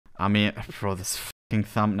I mean, bro, this fucking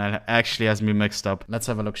thumbnail actually has me mixed up. Let's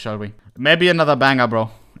have a look, shall we? Maybe another banger,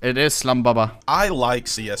 bro. It is Slum Bubba. I like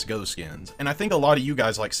CSGO skins, and I think a lot of you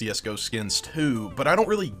guys like CSGO skins too, but I don't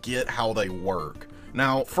really get how they work.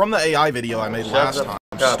 Now, from the AI video I made last time,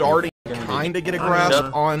 I'm starting to kind of get a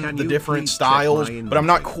grasp on the different styles, but I'm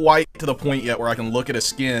not quite to the point yet where I can look at a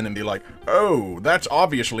skin and be like, oh, that's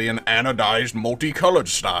obviously an anodized multicolored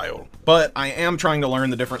style. But I am trying to learn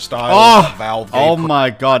the different styles of Valve. Oh my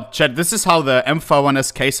god, chat, this is how the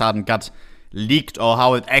M41's case hardened got leaked, or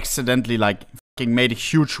how it accidentally, like, fucking made a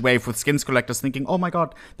huge wave with skins collectors thinking, oh my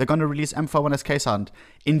god, they're gonna release M41's case hardened.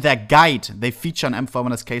 In their guide, they feature an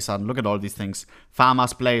M41's case hardened. Look at all these things.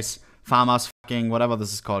 Farmer's Blaze, Farmer's fucking whatever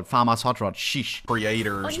this is called, Farmer's Hot Rod, sheesh.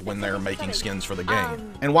 Creators when they're making skins for the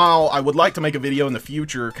game. And while I would like to make a video in the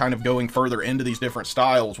future kind of going further into these different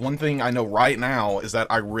styles, one thing I know right now is that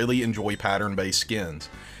I really enjoy pattern-based skins.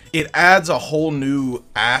 It adds a whole new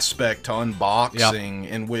aspect to unboxing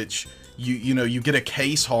in which you know, you get a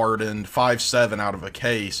case hardened 5.7 out of a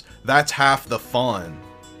case. That's half the fun.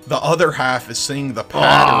 The other half is seeing the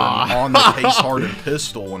pattern on the case hardened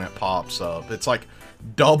pistol when it pops up. It's like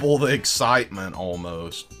double the excitement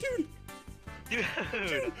almost.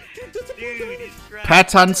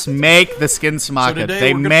 Patterns make the skins market. So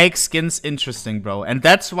they make skins interesting, bro. And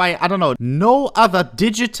that's why, I don't know, no other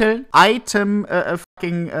digital item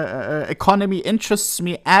economy interests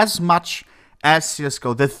me as much as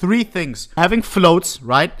CSGO. The three things: having floats,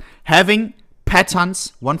 right? Having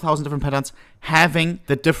patterns, 1,000 different patterns, having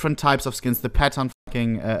the different types of skins, the pattern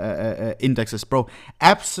indexes, bro.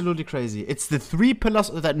 Absolutely crazy. It's the three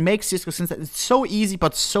pillars that make CSGO skins that it's so easy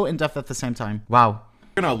but so in-depth at the same time. Wow.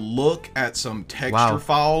 We're gonna look at some texture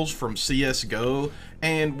files from CSGO,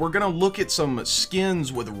 and we're gonna look at some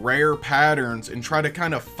skins with rare patterns and try to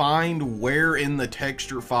kind of find where in the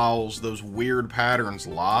texture files those weird patterns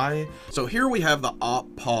lie. So here we have the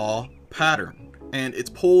op-paw pattern, and it's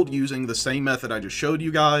pulled using the same method I just showed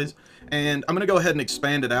you guys, and I'm gonna go ahead and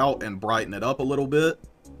expand it out and brighten it up a little bit.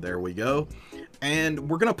 There we go. And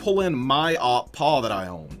we're gonna pull in my op-paw that I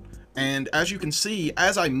own. And as you can see,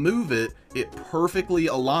 as I move it, it perfectly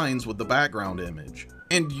aligns with the background image.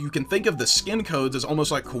 And you can think of the skin codes as almost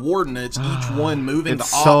like coordinates, each one moving the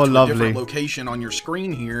op to a different location on your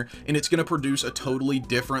screen here, and it's going to produce a totally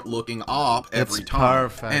different looking op every time.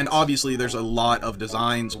 Perfect. And obviously there's a lot of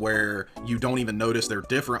designs where you don't even notice they're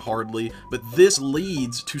different hardly, but this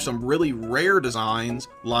leads to some really rare designs,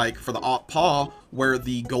 like for the op paw, where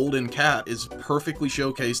the golden cat is perfectly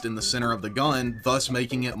showcased in the center of the gun, thus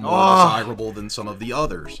making it more desirable than some of the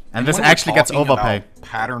others. And this actually gets overpay.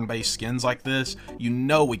 Pattern-based skins like this, you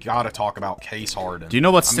know we gotta talk about case hardened. Do you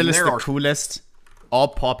know what still is the coolest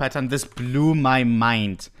op-paw pattern? This blew my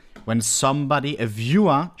mind when somebody, a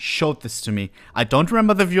viewer, showed this to me. I don't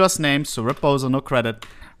remember the viewer's name, so Ripbozo, no credit.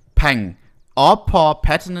 Pang. Op-paw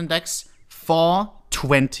pattern index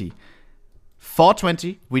 420.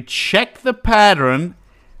 420, we check the pattern,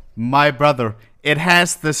 my brother, it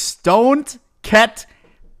has the stoned cat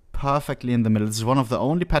perfectly in the middle. This is one of the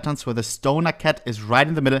only patterns where the stoner cat is right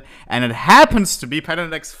in the middle, and it happens to be pattern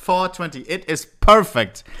index 420. It is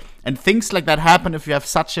perfect. And things like that happen if you have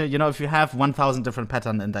such a, you know, if you have 1,000 different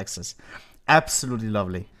pattern indexes. Absolutely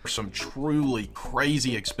lovely. Some truly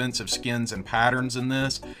crazy expensive skins and patterns in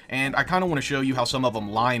this, and I kind of want to show you how some of them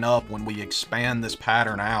line up when we expand this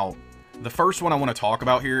pattern out. The first one I want to talk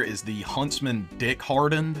about here is the Huntsman Dick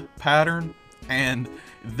Hardened pattern, and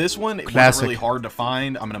this one wasn't really hard to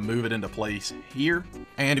find. I'm going to move it into place here.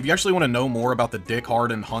 And if you actually want to know more about the Dick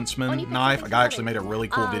Hardened Huntsman knife, a guy actually made a really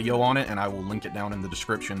cool video on it, and I will link it down in the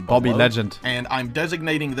description below. Bobby Legend. And I'm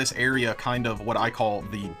designating this area kind of what I call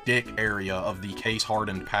the dick area of the case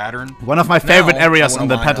hardened pattern. One of my favorite areas on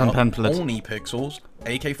the pattern pamphlet. ohnepixels,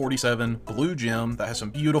 AK-47, blue gem that has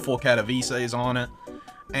some beautiful Katowices on it.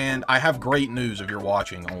 And I have great news if you're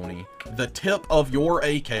watching, Oni. The tip of your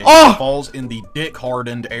AK falls in the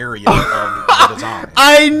dick-hardened area of the design.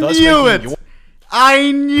 I knew it!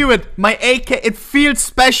 I knew it! My AK, it feels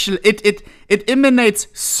special. It emanates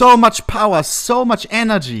so much power, so much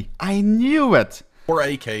energy. I knew it! Your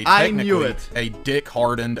AK, technically, a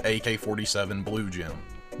dick-hardened AK-47 blue gem.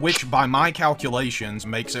 Which, by my calculations,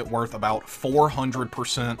 makes it worth about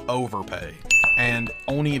 400% overpay. And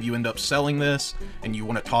only if you end up selling this and you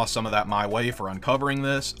want to toss some of that my way for uncovering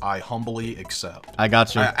this, I humbly accept. I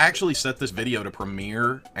got you. I actually set this video to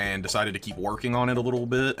premiere and decided to keep working on it a little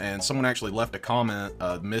bit, and someone actually left a comment.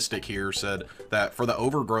 Mystic here said that for the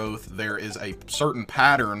overgrowth, there is a certain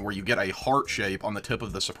pattern where you get a heart shape on the tip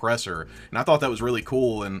of the suppressor, and I thought that was really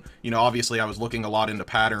cool. And you know, obviously I was looking a lot into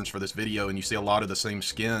patterns for this video, and you see a lot of the same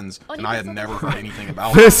skins, and I had never heard anything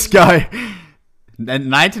about this guy.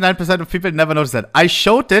 And 99% of people never noticed that. I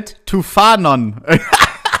showed it to Fanon.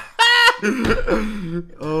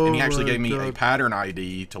 And he actually gave me a pattern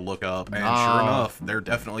ID to look up, and sure enough, there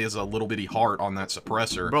definitely is a little bitty heart on that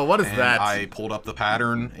suppressor. Bro, what is that? I pulled up the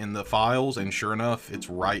pattern in the files, and sure enough,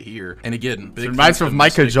 it's right here. And again, big it reminds me of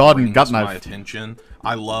Michael Jordan gut knife. My attention.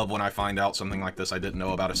 I love when I find out something like this I didn't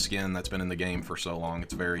know about a skin that's been in the game for so long.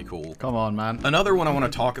 It's very cool. Come on, man. Another one I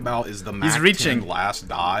want to talk about is the Mac 10 last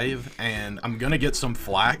dive, and I'm gonna get some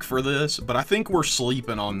flack for this, but I think we're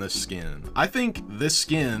sleeping on this skin. I think this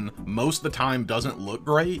skin most of the time doesn't look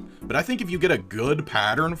great, but I think if you get a good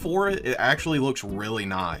pattern for it, it actually looks really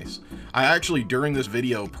nice. I actually, during this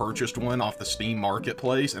video, purchased one off the Steam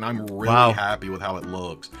Marketplace, and I'm really happy with how it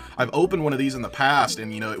looks. I've opened one of these in the past,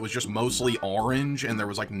 and you know, it was just mostly orange, and there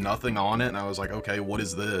was like nothing on it, and I was like, okay, what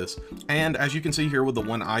is this? And as you can see here with the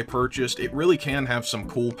one I purchased, it really can have some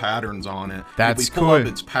cool patterns on it. That's cool. We pull up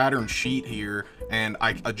its pattern sheet here, and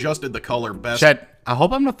I adjusted the color best. Chat, I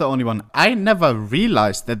hope I'm not the only one. I never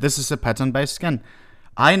realized that this is a pattern-based skin.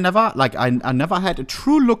 I never had a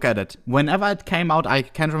true look at it. Whenever it came out, I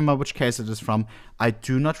can't remember which case it is from. I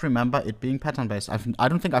do not remember it being pattern-based. I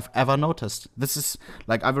don't think I've ever noticed. This is,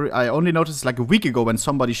 like, I only noticed like a week ago when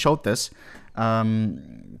somebody showed this.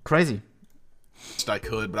 Crazy. I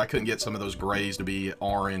could, but I couldn't get some of those grays to be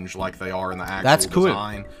orange like they are in the actual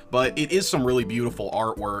design. But it is some really beautiful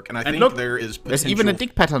artwork, and I think look, there is potential. There's even a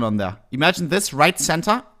dick pattern on there. Imagine this right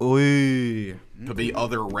center. Oy. To be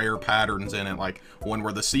other rare patterns in it, like one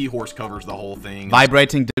where the seahorse covers the whole thing.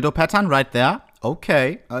 Vibrating dildo pattern right there.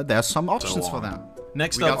 Okay, there's some options for that.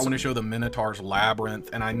 Next up, I want to show the Minotaur's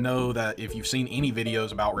Labyrinth, and I know that if you've seen any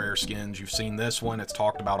videos about rare skins, you've seen this one. It's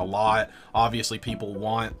talked about a lot. Obviously, people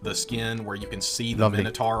want the skin where you can see the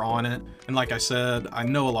Minotaur on it. And like I said, I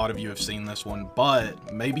know a lot of you have seen this one,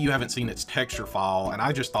 but maybe you haven't seen its texture file, and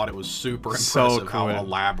I just thought it was super impressive how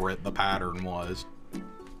elaborate the pattern was.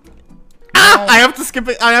 I have to skip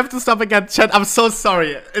it. I have to stop again. Chat, I'm so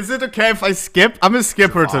sorry. Is it okay if I skip? I'm a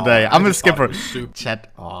skipper today. I'm a skipper.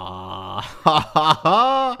 Chat.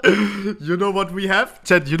 You know what we have?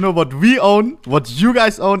 Chat, you know what we own? What you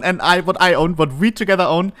guys own and what I own? What we together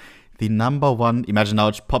own? The #1. Imagine now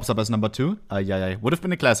it pops up as #2. Yeah. Would have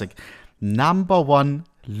been a classic. #1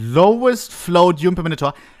 lowest float UMP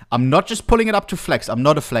Minotaur. I'm not just pulling it up to flex. I'm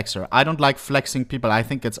not a flexer. I don't like flexing people. I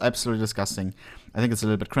think it's absolutely disgusting. I think it's a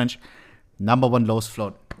little bit cringe. #1 lowest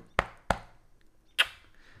float.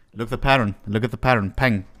 Look at the pattern. Look at the pattern.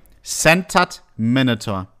 Peng. Centered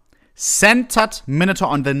Minotaur. Centered Minotaur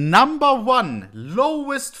on the #1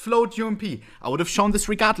 lowest float UMP. I would have shown this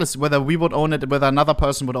regardless whether we would own it, whether another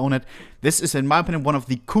person would own it. This is, in my opinion, one of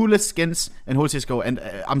the coolest skins in whole CSGO, and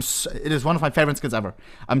it is one of my favorite skins ever.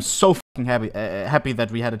 I'm so fucking happy that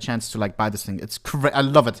we had a chance to like buy this thing. It's I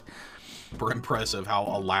love it. Super impressive how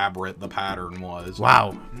elaborate the pattern was.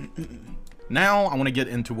 Wow. Now I want to get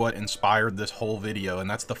into what inspired this whole video, and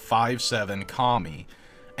that's the 5.7 Kami.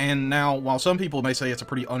 And now, while some people may say it's a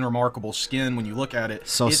pretty unremarkable skin when you look at it,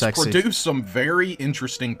 it's produced some very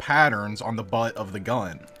interesting patterns on the butt of the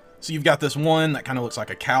gun. So you've got this one that kind of looks like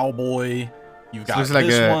a cowboy. You've got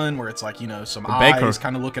this one where it's like, you know, some eyes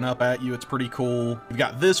kind of looking up at you. It's pretty cool. You've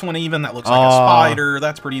got this one even that looks like a spider.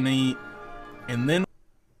 That's pretty neat. And then...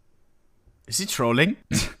 Is he trolling?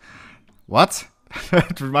 What?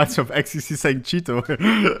 It reminds me of XCC saying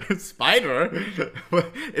Cheeto. Spider?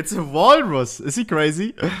 It's a walrus. Is he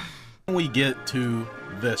crazy? We get to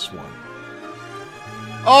this one.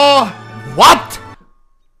 Oh, what?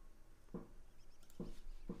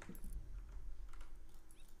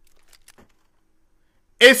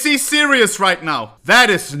 Is he serious right now? That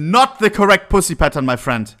is not the correct pussy pattern, my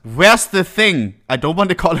friend. Where's the thing? I don't want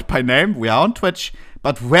to call it by name. We are on Twitch.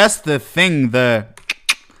 But where's the thing?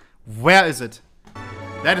 Where is it?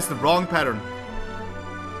 That is the wrong pattern.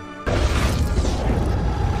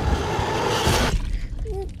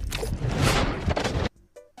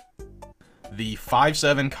 The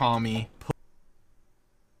 5.7 Kami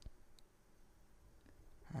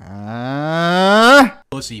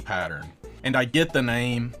pussy pattern. And I get the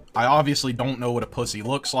name. I obviously don't know what a pussy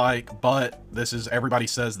looks like, but this is, everybody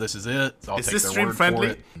says this is it, so I'll take their word for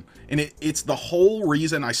it. And it's the whole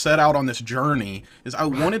reason I set out on this journey, is I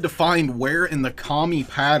wanted to find where in the commie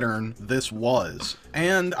pattern this was.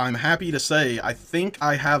 And I'm happy to say, I think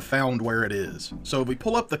I have found where it is. So if we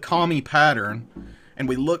pull up the commie pattern, and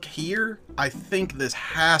we look here, I think this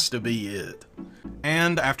has to be it.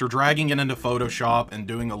 And after dragging it into Photoshop and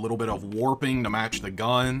doing a little bit of warping to match the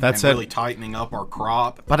gun, and really tightening up our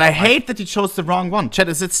crop. But I hate that you chose the wrong one. Chat,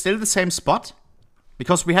 is it still the same spot?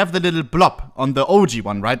 Because we have the little blob on the OG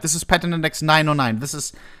one, right? This is pattern index 909. This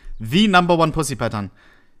is the #1 pussy pattern.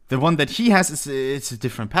 The one that he has, it's a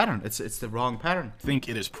different pattern. It's the wrong pattern. I think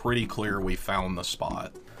it is pretty clear we found the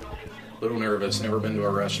spot. Little nervous, never been to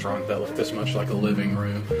a restaurant that looked this much like a living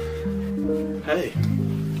room. Hey,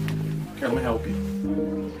 here, let me help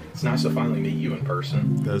you. It's nice to finally meet you in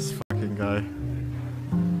person. This fucking guy.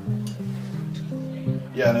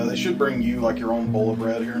 Yeah, no, they should bring you like your own bowl of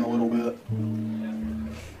bread here in a little bit.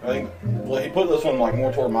 I think, well, he put this one like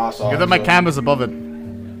more toward my side. Get that my camera's above it.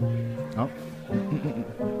 Oh.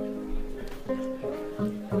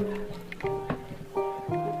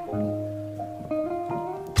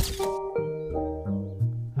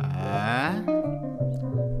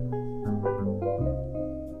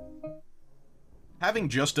 Having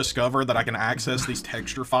just discovered that I can access these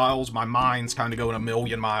texture files, my mind's kind of going a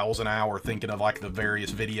million miles an hour thinking of like the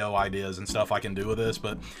various video ideas and stuff I can do with this.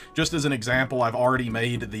 But just as an example, I've already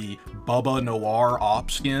made the Bubba Noir op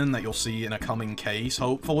skin that you'll see in a coming case,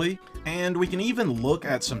 hopefully. And we can even look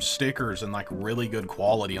at some stickers in like really good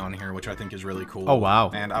quality on here, which I think is really cool. Oh, wow.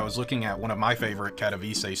 And I was looking at one of my favorite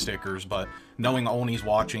Katowice stickers, but knowing Ohne's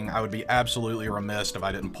watching, I would be absolutely remiss if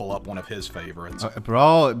I didn't pull up one of his favorites.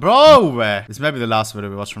 Bro! This may be the last video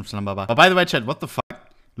we watched from Slumbaba. Oh, by the way, chat, what the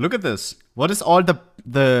fuck? Look at this. What is all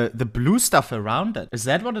the blue stuff around it? Is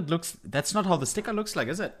that what it looks... That's not how the sticker looks like,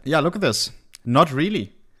 is it? Yeah, look at this. Not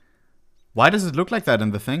really. Why does it look like that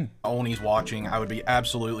in the thing? Ohne's watching, I would be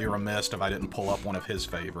absolutely remiss if I didn't pull up one of his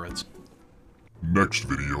favorites. Next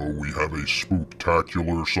video, we have a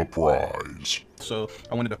spooktacular surprise. So,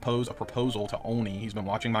 I wanted to pose a proposal to Ohne. He's been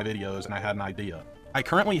watching my videos, and I had an idea. I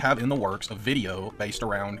currently have in the works a video based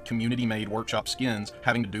around community-made workshop skins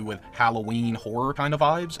having to do with Halloween horror kind of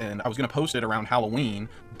vibes, and I was going to post it around Halloween,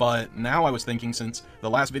 but now I was thinking, since the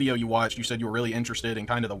last video you watched, you said you were really interested in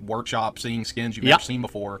kind of the workshop seeing skins you've never seen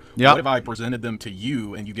before. What if I presented them to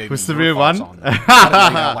you and you gave me the real one? On them? I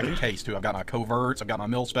got like a case too. I've got my coverts, I've got my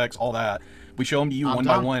mil specs, all that. We show them to you one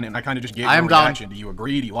by one, and I kind of just get your reaction. Do you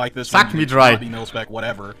agree? Do you like this? Suck me dry. Mil spec,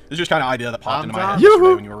 whatever. It's just kind of idea that popped into my head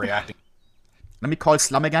yesterday when you were reacting. Let me call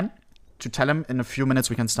Slum again to tell him in a few minutes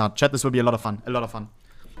we can start. Chat, this will be a lot of fun. A lot of fun.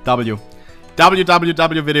 W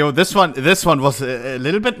video. This one was a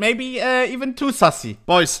little bit maybe even too sussy.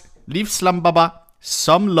 Boys, leave Slumbaba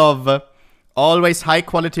some love. Always high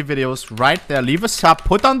quality videos right there. Leave a sub,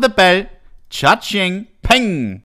 put on the bell. Cha-ching, ping.